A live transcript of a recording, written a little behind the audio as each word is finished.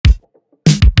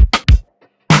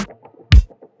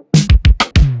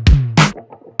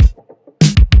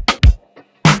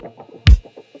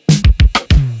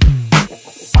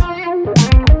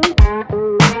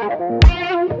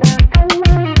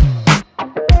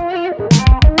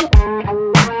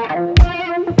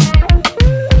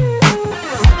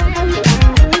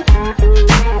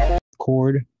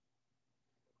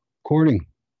Recording.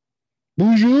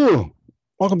 Bonjour.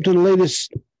 Welcome to the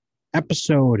latest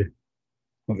episode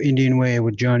of Indian Way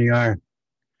with Johnny R,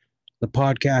 the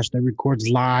podcast that records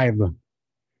live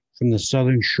from the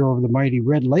southern shore of the mighty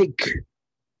Red Lake.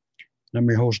 I'm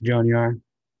your host, Johnny R.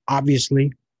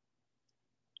 Obviously,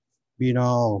 being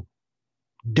all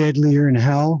deadlier in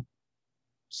hell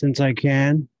since I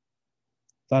can.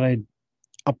 Thought I'd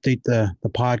update the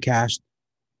podcast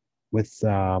with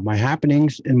my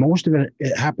happenings, and most of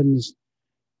it happens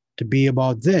to be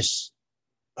about this.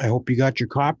 I hope you got your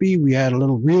copy. We had a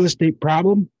little real estate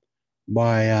problem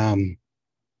by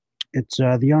it's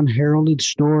the unheralded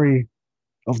story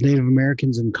of Native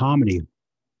Americans in comedy,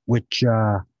 which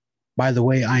by the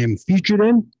way I am featured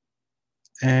in,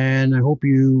 and I hope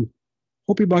you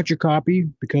bought your copy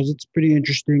because it's pretty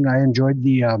interesting. I enjoyed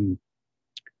the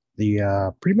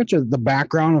pretty much the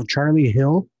background of Charlie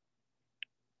Hill,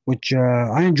 which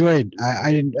I enjoyed.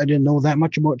 I didn't know that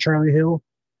much about Charlie Hill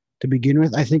to begin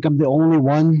with. I think I'm the only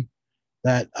one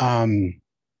that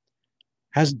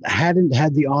hadn't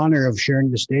had the honor of sharing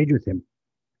the stage with him.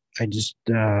 I just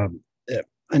I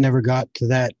never got to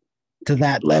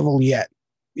that level yet,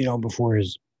 before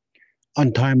his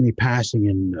untimely passing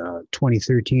in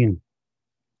 2013.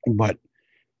 But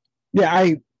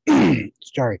yeah,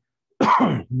 sorry,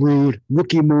 rude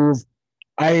rookie move.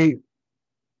 I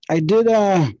I did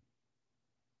I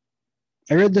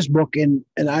read this book and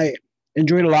I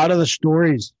enjoyed a lot of the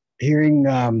stories, hearing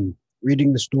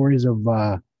reading the stories of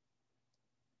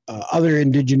other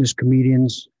indigenous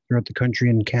comedians throughout the country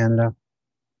and Canada.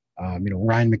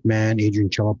 Ryan McMahon, Adrian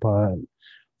Chalapa,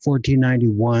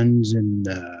 1491s, and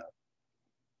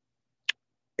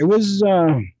it was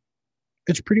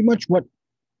it's pretty much what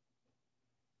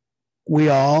we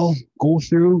all go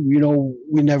through.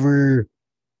 We never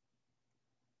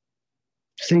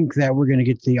think that we're going to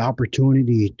get the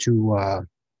opportunity to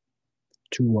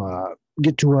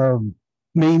get to a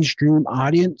mainstream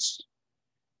audience.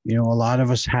 A lot of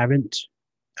us haven't.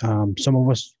 Some of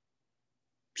us,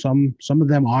 some of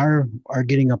them are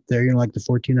getting up there. Like the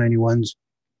 1491s,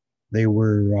 they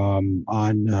were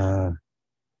on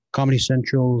Comedy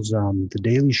Central's The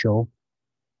Daily Show,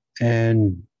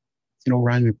 and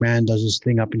Ryan McMahon does his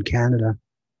thing up in Canada.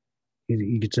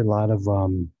 He gets a lot of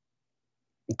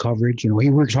coverage. He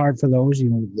works hard for those.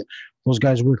 Those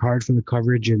guys work hard for the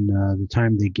coverage and the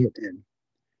time they get in.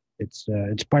 It's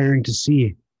inspiring to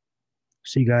see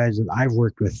guys that I've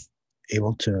worked with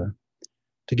able to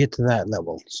get to that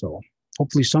level. So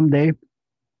hopefully someday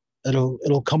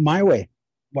it'll come my way.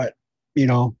 But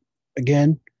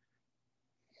again,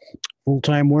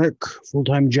 full-time work,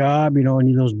 full-time job. I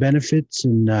need those benefits,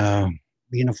 and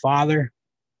being a father,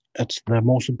 that's the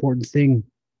most important thing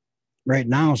right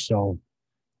now. So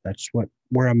that's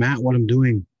where I'm at, what I'm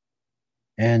doing.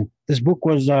 And this book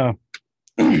was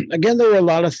again, there were a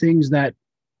lot of things that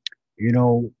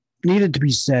needed to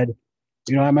be said.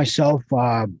 I myself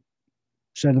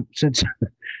said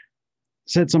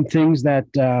said some things that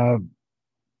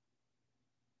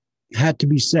had to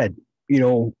be said.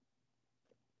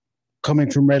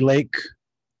 Coming from Red Lake,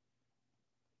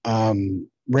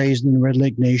 raised in the Red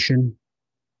Lake Nation,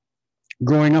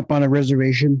 growing up on a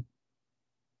reservation,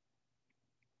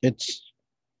 it's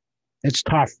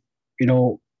tough.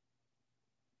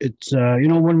 It's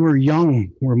when we're young,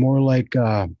 we're more like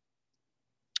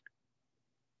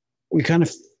we kind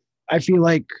of, I feel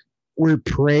like we're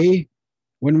prey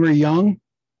when we're young,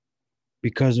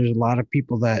 because there's a lot of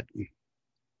people that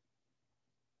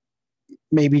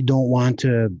maybe don't want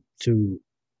to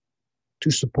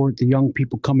support the young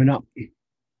people coming up.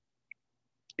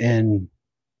 And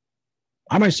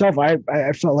I myself, I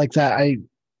felt like that. I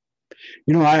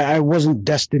wasn't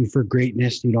destined for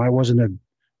greatness. I wasn't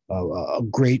a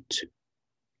great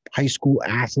high school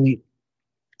athlete.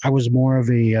 I was more of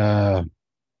a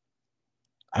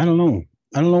I don't know.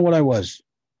 I don't know what I was.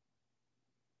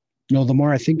 The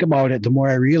more I think about it, the more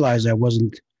I realize I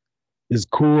wasn't as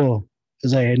cool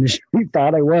as I initially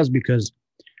thought I was, because,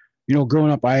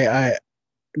 growing up, I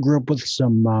grew up with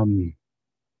some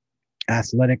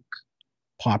athletic,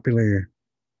 popular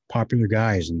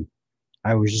guys, and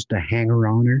I was just a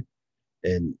hang-arounder,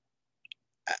 and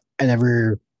I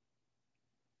never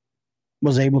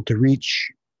was able to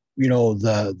reach,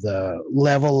 the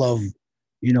level of,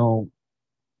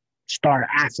 star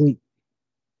athlete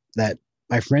that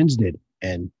my friends did.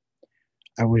 And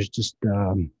I was just,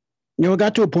 it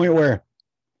got to a point where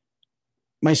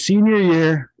my senior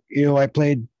year, I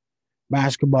played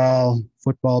basketball,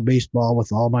 football, baseball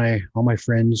with all my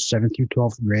friends, 7th through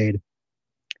 12th grade.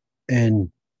 And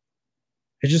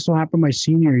it just so happened my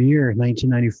senior year,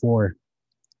 1994,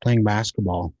 playing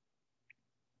basketball,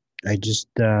 I just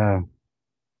I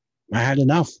had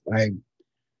enough.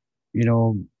 You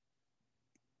know,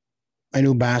 I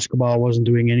knew basketball wasn't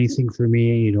doing anything for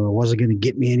me. It wasn't going to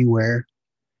get me anywhere.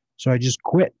 So I just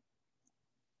quit.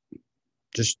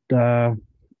 Just I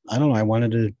don't know.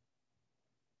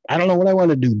 I don't know what I want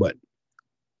to do, but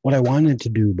what I wanted to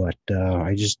do, but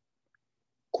I just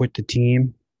quit the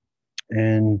team,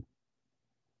 and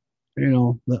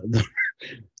the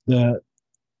the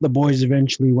the boys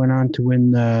eventually went on to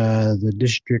win the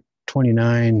District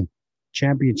 29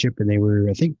 championship, and they were,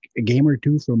 I think, a game or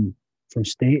two from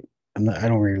state. I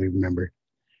don't really remember,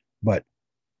 but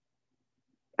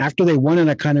after they won it,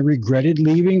 I kind of regretted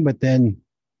leaving. But then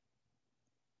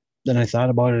I thought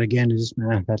about it again. And just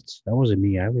that wasn't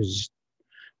me. I was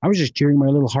just cheering my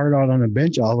little heart out on a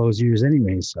bench all those years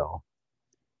anyway. So,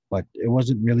 but it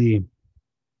wasn't really.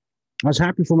 I was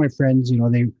happy for my friends.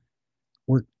 They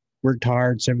worked worked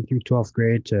hard 7th through 12th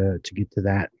grade to get to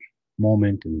that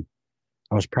moment, and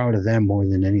I was proud of them more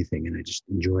than anything. And I just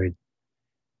enjoyed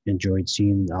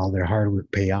seeing all their hard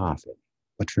work pay off.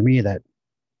 But for me, that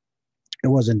it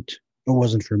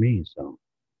wasn't for me. So,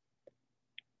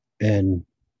 and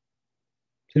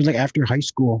seems like after high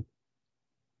school,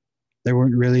 there um,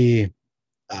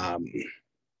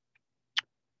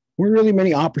 weren't really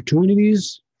many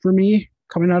opportunities for me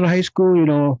coming out of high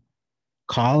school.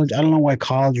 College. I don't know why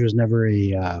college was never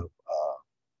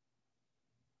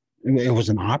it was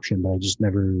an option, but I just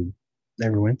never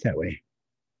went that way.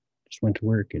 Just went to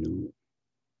work. And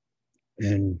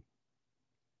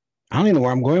I don't even know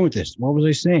where I'm going with this. What was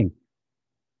I saying?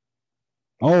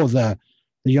 Oh, the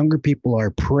younger people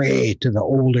are prey to the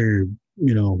older,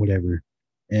 whatever.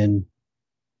 And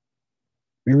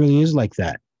it really is like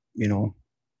that. You know,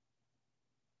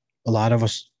 a lot of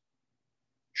us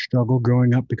struggle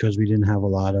growing up because we didn't have a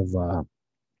lot of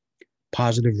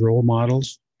positive role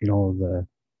models. The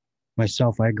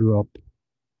myself, I grew up.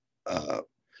 Uh,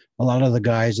 a lot of the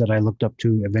guys that I looked up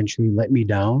to eventually let me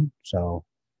down. So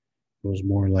it was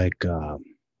more like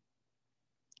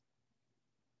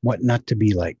what not to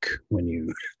be like when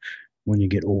you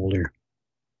get older.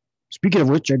 Speaking of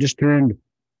which, I just turned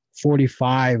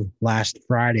 45 last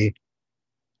Friday.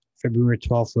 February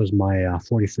 12th was my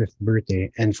 45th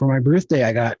birthday. And for my birthday,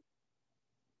 I got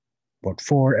about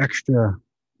 4 extra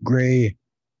gray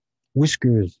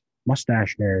whiskers,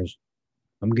 mustache hairs.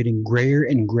 I'm getting grayer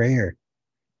and grayer.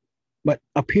 But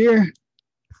up here,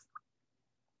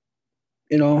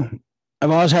 you know,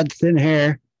 I've always had thin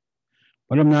hair,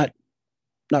 but I'm not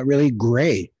really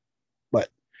gray. But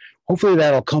hopefully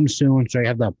that'll come soon. So I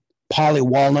have the poly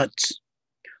walnuts,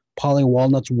 poly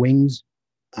walnuts wings.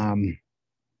 Um,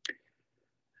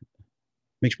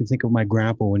 Makes me think of my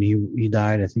grandpa when he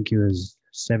died. I think he was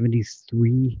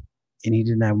 73, and he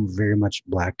didn't have very much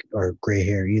black or gray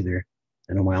hair either.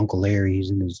 I know my uncle Larry, he's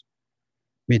in his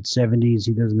mid 70s.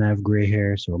 He doesn't have gray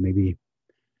hair, so maybe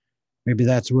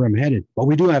that's where I'm headed. But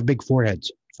we do have big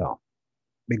foreheads, so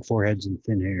big foreheads and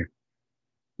thin hair.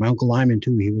 My uncle Lyman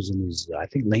too. He was in his I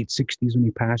think late 60s when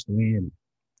he passed away, and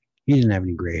he didn't have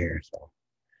any gray hair. So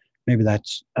maybe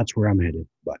that's where I'm headed.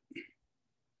 But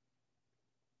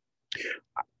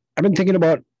I've been thinking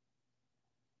about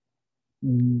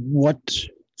what's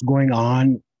going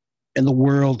on in the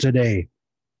world today.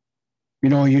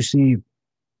 You see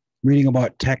reading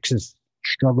about Texas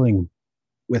struggling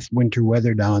with winter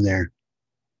weather down there.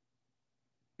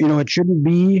 It shouldn't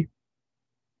be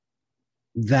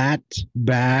that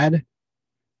bad,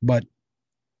 but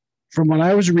from what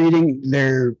I was reading,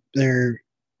 their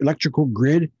electrical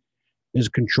grid is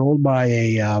controlled by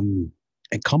a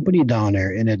company down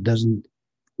there, and it doesn't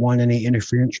want any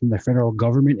interference from the federal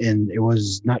government, and it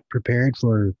was not prepared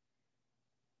for.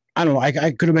 I don't know. I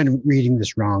could have been reading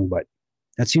this wrong, but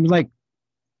that seems like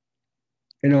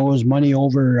it was money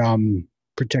over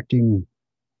protecting,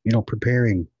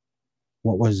 preparing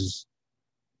what was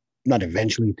not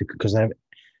eventually because I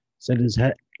said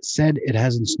it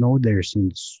hasn't snowed there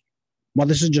since. Well,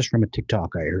 this is just from a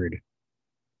TikTok I heard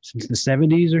since the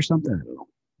 70s or something. I don't know,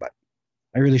 but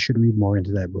I really should read more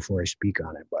into that before I speak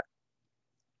on it. But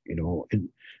it,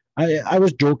 I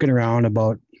was joking around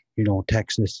about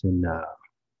Texas and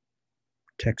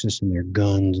their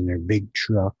guns and their big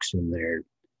trucks and their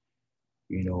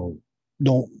you know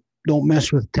don't don't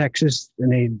mess with Texas,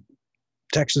 and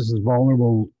Texas is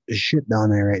vulnerable as shit down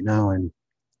there right now, and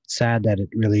it's sad that it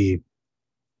really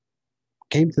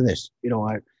came to this.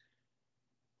 I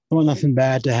want nothing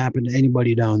bad to happen to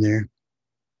anybody down there,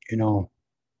 you know,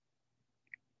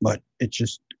 but it's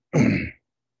just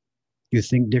you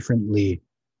think differently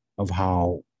of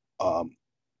how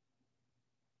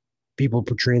people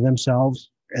portray themselves,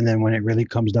 and then when it really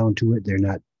comes down to it, they're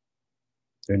not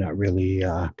they're not really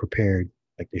prepared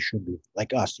like they should be.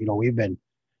 Like us, we've been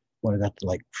what I got to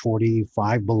like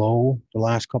 45 below the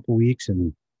last couple of weeks,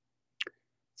 and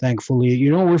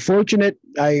thankfully, we're fortunate.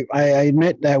 I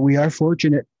admit that we are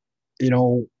fortunate.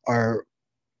 Our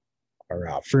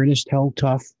furnace held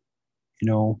tough. You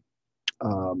know,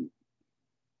 um,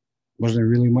 wasn't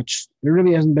really much. There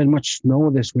really hasn't been much snow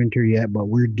this winter yet, but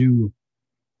we're due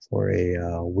for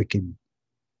a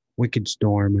wicked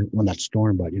storm. Well, not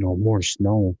storm, but more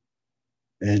snow.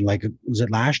 And like, was it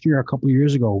last year, a couple of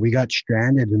years ago, we got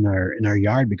stranded in our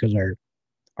yard because our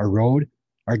road,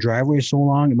 our driveway is so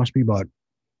long. It must be about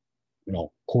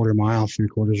quarter mile, three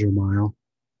quarters of a mile,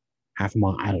 half a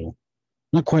mile. I don't know,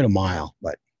 not quite a mile,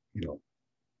 but you know,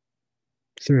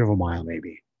 third of a mile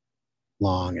maybe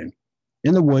long, and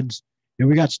in the woods. And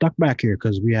we got stuck back here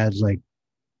because we had like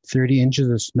 30 inches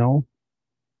of snow.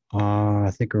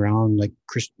 I think around like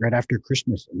right after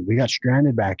Christmas, and we got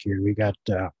stranded back here. We had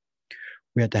to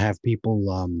have people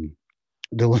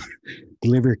del-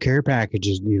 deliver care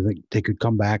packages. Like they could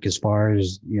come back as far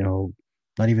as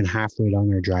not even halfway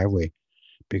down our driveway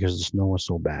because the snow was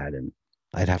so bad, and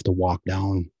I'd have to walk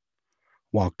down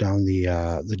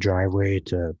the driveway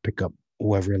to pick up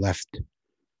whoever left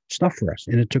stuff for us,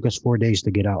 and it took us 4 days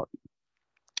to get out.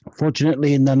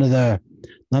 Fortunately, none of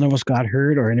us got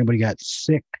hurt or anybody got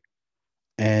sick,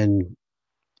 and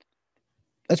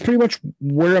that's pretty much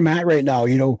where I'm at right now.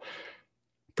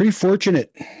 Pretty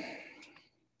fortunate.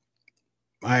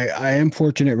 I am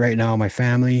fortunate right now. My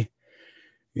family,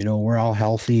 we're all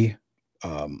healthy.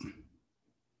 My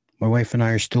wife and I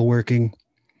are still working,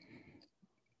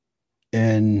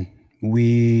 and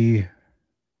we're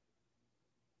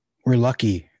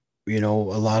lucky. A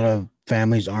lot of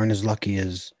families aren't as lucky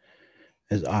as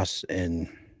us, and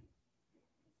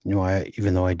I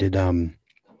even though I did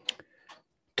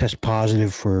test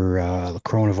positive for the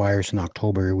coronavirus in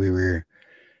October, we were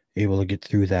able to get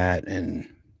through that, and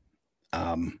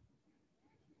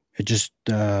it just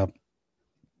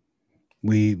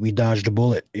we dodged a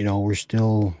bullet. We're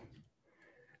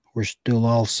still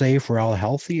all safe. We're all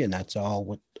healthy, and that's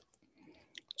all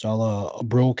a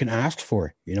bro can ask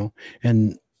for.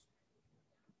 And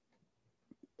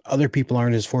other people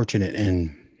aren't as fortunate,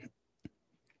 and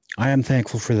I am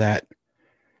thankful for that.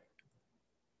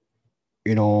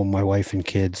 My wife and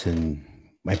kids and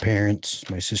my parents,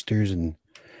 my sisters, and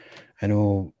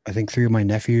I think 3 of my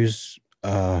nephews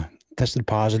tested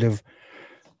positive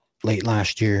late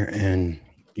last year, and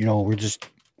we're just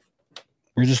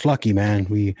lucky, man.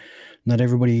 Not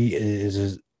everybody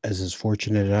is as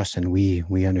fortunate as us, and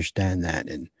we understand that.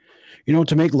 And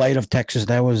to make light of Texas,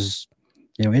 that was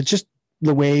it's just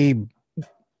the way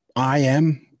I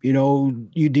am.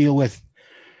 You deal with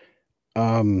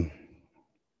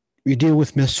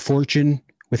misfortune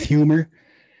with humor.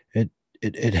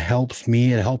 It helps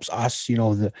me. It helps us.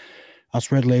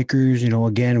 Us Red Lakers.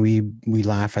 Again, we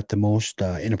laugh at the most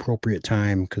inappropriate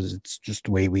time because it's just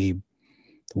the way we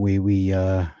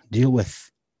deal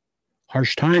with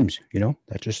harsh times.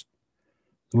 That's just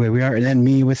the way we are. And then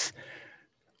me with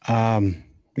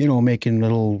making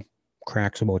little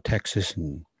cracks about Texas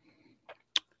and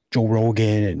Joe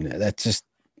Rogan, and that's just,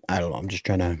 I don't know. I'm just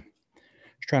trying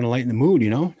to lighten the mood.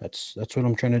 That's what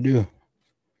I'm trying to do.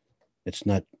 It's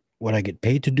not what I get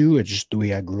paid to do. It's just the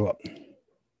way I grew up.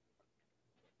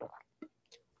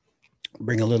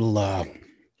 Bring a little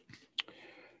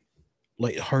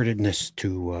lightheartedness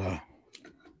to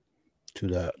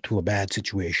a bad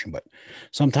situation, but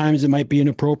sometimes it might be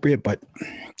inappropriate. But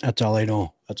that's all I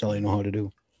know. That's all I know how to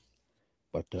do.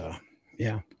 But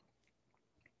yeah.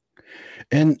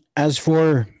 And as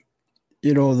for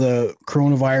the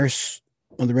coronavirus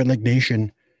on the Red Lake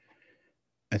Nation,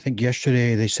 I think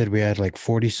yesterday they said we had like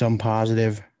 40 some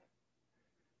positive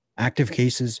active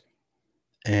cases,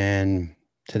 and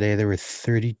today there were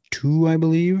 32, I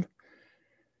believe.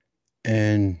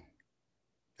 And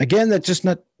again, that's just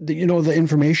not the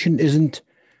information isn't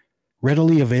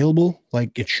readily available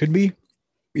like it should be.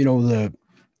 The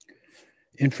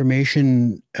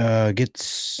information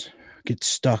gets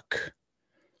stuck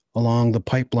along the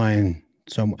pipeline.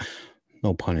 So,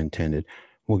 no pun intended.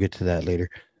 We'll get to that later.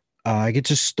 It gets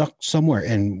just stuck somewhere,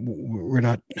 and we're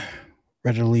not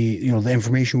readily, the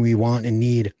information we want and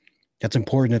need, that's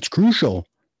important, that's crucial,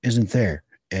 isn't there.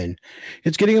 And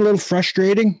it's getting a little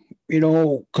frustrating,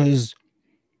 because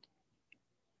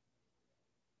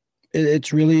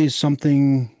it's really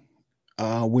something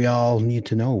we all need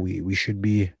to know. We should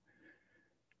be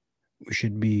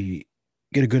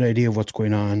get a good idea of what's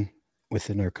going on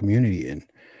within our community, and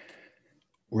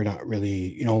we're not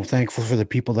really, thankful for the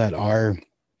people that are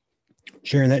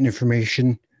sharing that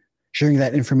information,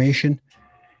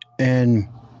 And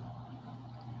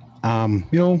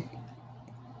you know,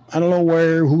 I don't know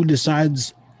who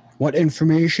decides what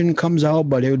information comes out,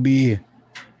 but it would be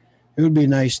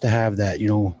nice to have that,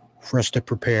 for us to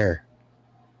prepare.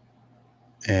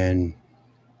 And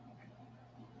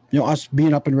us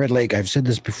being up in Red Lake, I've said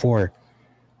this before.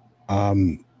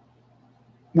 We're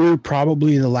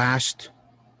probably the last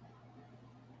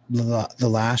of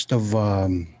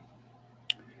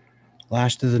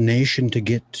the nation to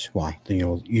get, well,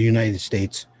 United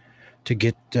States to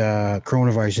get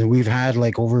coronavirus, and we've had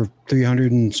like over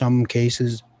 300 and some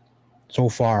cases so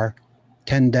far,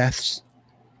 10 deaths,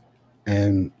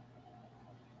 and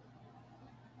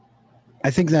I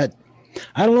think that,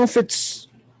 I don't know if it's,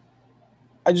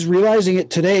 I just realizing it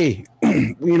today.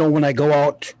 When I go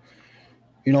out,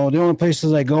 the only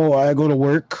places I go to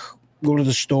work, go to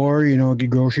the store, get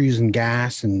groceries and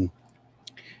gas and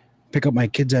pick up my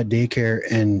kids at daycare.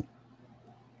 And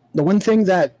the one thing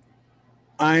that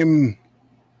I'm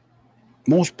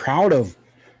most proud of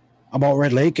about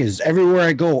Red Lake is everywhere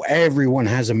I go, everyone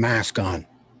has a mask on.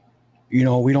 We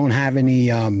don't have any,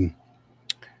 what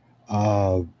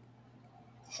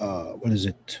is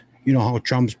it? How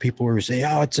Trump's people were saying,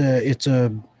 oh,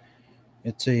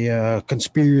 it's a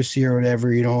conspiracy or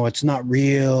whatever, it's not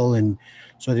real. And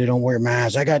so they don't wear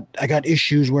masks. I got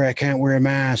issues where I can't wear a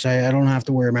mask. I don't have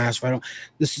to wear a mask if I don't.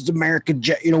 This is America.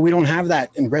 We don't have that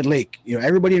in Red Lake.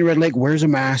 Everybody in Red Lake wears a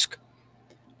mask.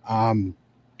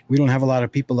 We don't have a lot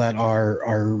of people that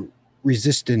are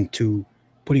resistant to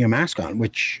putting a mask on,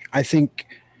 which I think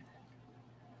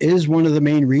is one of the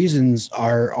main reasons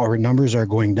our numbers are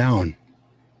going down,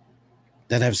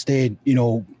 that have stayed,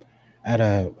 at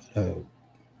a I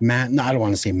don't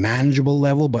want to say manageable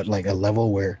level, but like a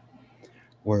level where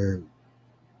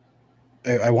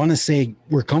I want to say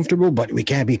we're comfortable, but we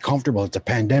can't be comfortable. It's a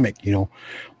pandemic,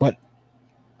 but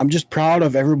I'm just proud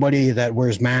of everybody that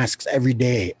wears masks every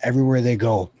day, everywhere they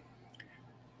go.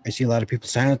 I see a lot of people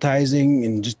sanitizing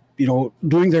and just,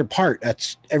 doing their part.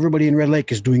 That's, everybody in Red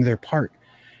Lake is doing their part.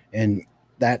 And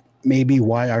that may be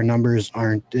why our numbers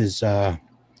aren't as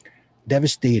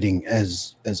devastating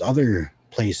as other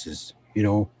places,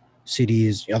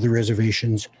 cities, other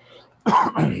reservations.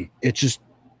 It's just,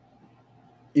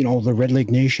 the Red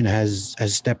Lake Nation has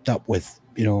stepped up with,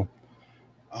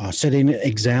 setting an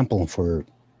example for,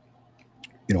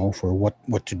 for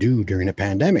what to do during a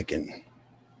pandemic. And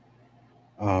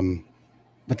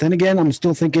but then again, I'm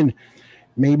still thinking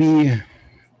maybe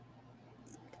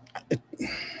I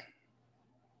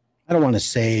don't want to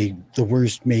say the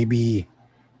worst may be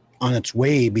on its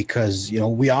way, because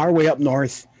we are way up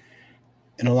north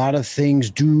and a lot of things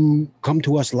do come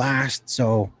to us last.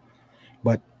 So,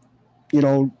 but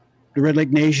the Red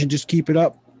Lake Nation, just keep it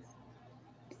up,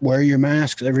 wear your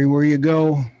masks everywhere you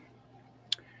go,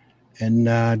 and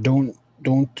don't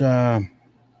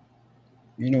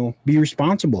be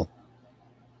responsible,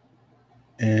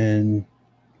 and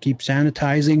keep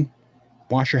sanitizing,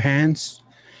 wash your hands,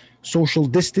 social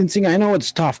distancing. I know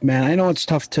it's tough, man. I know it's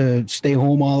tough to stay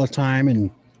home all the time, and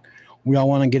we all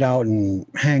want to get out and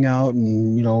hang out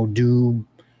and,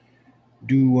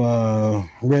 do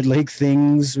Red Lake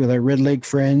things with our Red Lake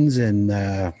friends. And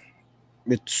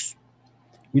we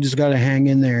just got to hang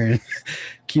in there and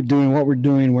keep doing what we're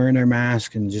doing, wearing our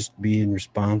mask and just being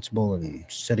responsible and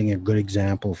setting a good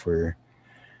example for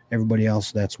everybody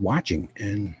else that's watching.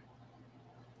 And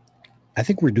I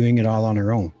think we're doing it all on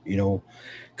our own,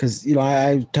 because,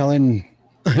 I was telling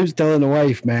the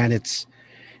wife, man, it's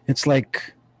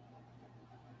like,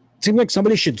 it seems like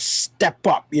somebody should step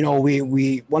up.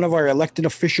 We one of our elected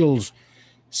officials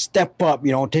step up,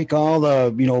 take all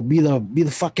the, be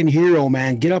the fucking hero,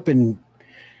 man. Get up and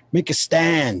make a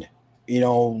stand,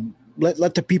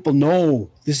 let the people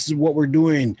know this is what we're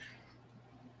doing.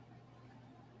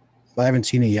 But I haven't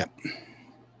seen it yet.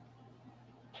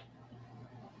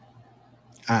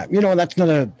 That's not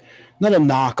a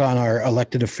knock on our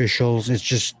elected officials. It's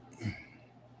just,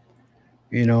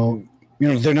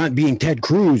 they're not being Ted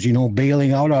Cruz,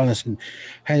 bailing out on us and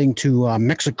heading to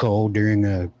Mexico during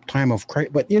a time of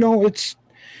crisis. But,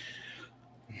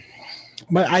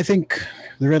 but I think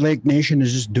the Red Lake Nation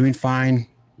is just doing fine.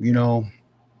 We don't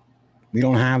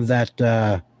have that,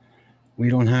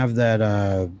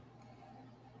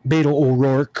 Beto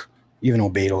O'Rourke, even though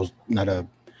Beto's not a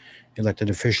elected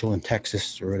official in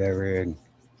Texas or whatever.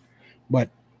 But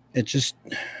it's just,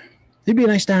 it'd be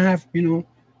nice to have,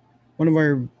 one of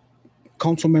our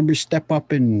council members step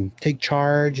up and take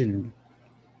charge and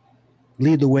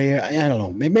lead the way. I don't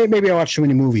know. Maybe I watch too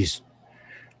many movies,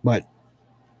 but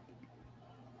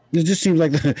it just seems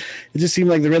like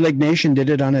the Red Lake Nation did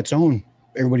it on its own.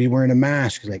 everybody wearing a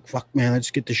mask. It's like, fuck, man,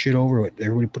 let's get this shit over with.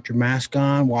 Everybody put your mask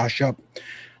on, wash up.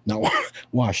 No,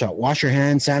 wash up. Wash your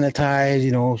hands,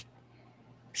 sanitize,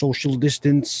 social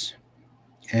distance.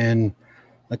 And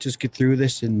let's just get through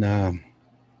this and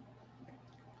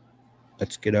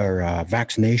let's get our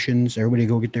vaccinations. Everybody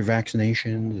go get their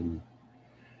vaccinations.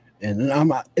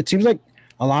 And it seems like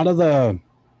a lot of the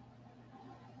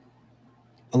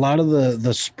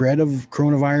spread of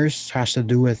coronavirus has to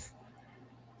do with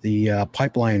the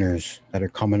pipeliners that are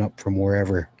coming up from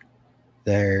wherever.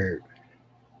 They're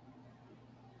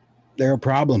a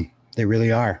problem. They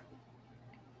really are.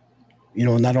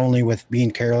 Not only with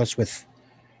being careless with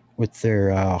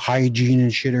their hygiene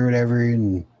and shit or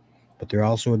whatever, but they're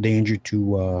also a danger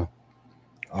to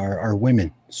our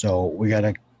women. So we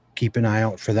gotta keep an eye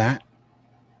out for that.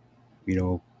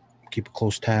 Keep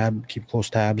close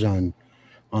tabs on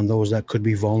those that could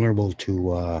be vulnerable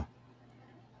to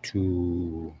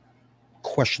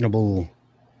questionable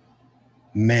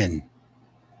men.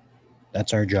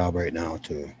 That's our job right now,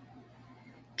 to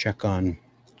check on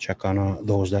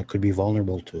those that could be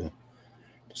vulnerable to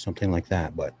something like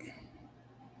that. But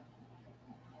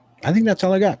I think that's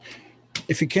all I got.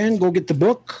 If you can, go get the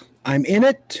book. I'm in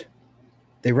it.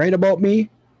 They write about me.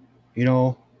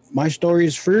 My story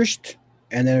is first,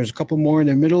 and then there's a couple more in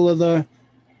the middle of the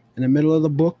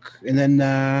book, and then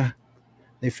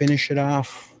they finish it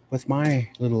off with my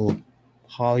little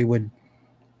Hollywood,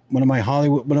 one of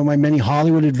my many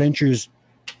Hollywood adventures.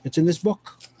 It's in this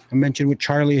book. I mentioned with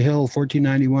Charlie Hill,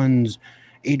 1491's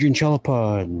Adrian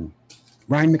Chalapa, and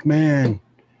Ryan McMahon,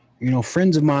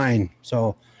 friends of mine.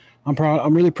 So I'm proud.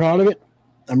 I'm really proud of it.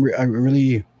 I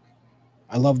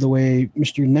love the way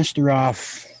Mr.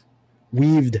 Nestoroff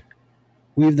weaved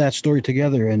that story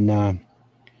together, and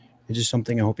it's just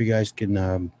something I hope you guys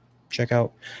can check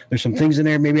out. There's some things in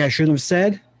there maybe I shouldn't have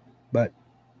said, but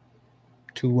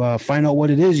to find out what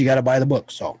it is, you got to buy the book.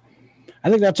 So I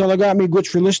think that's all I got. Me good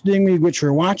for listening, me good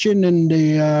for watching, and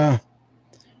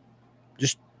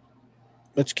just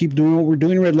let's keep doing what we're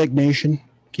doing, Red Lake Nation.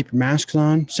 Keep your masks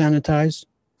on, sanitize,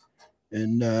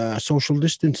 and social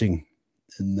distancing.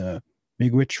 And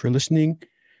Big Witch for listening,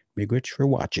 Big Witch for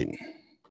watching.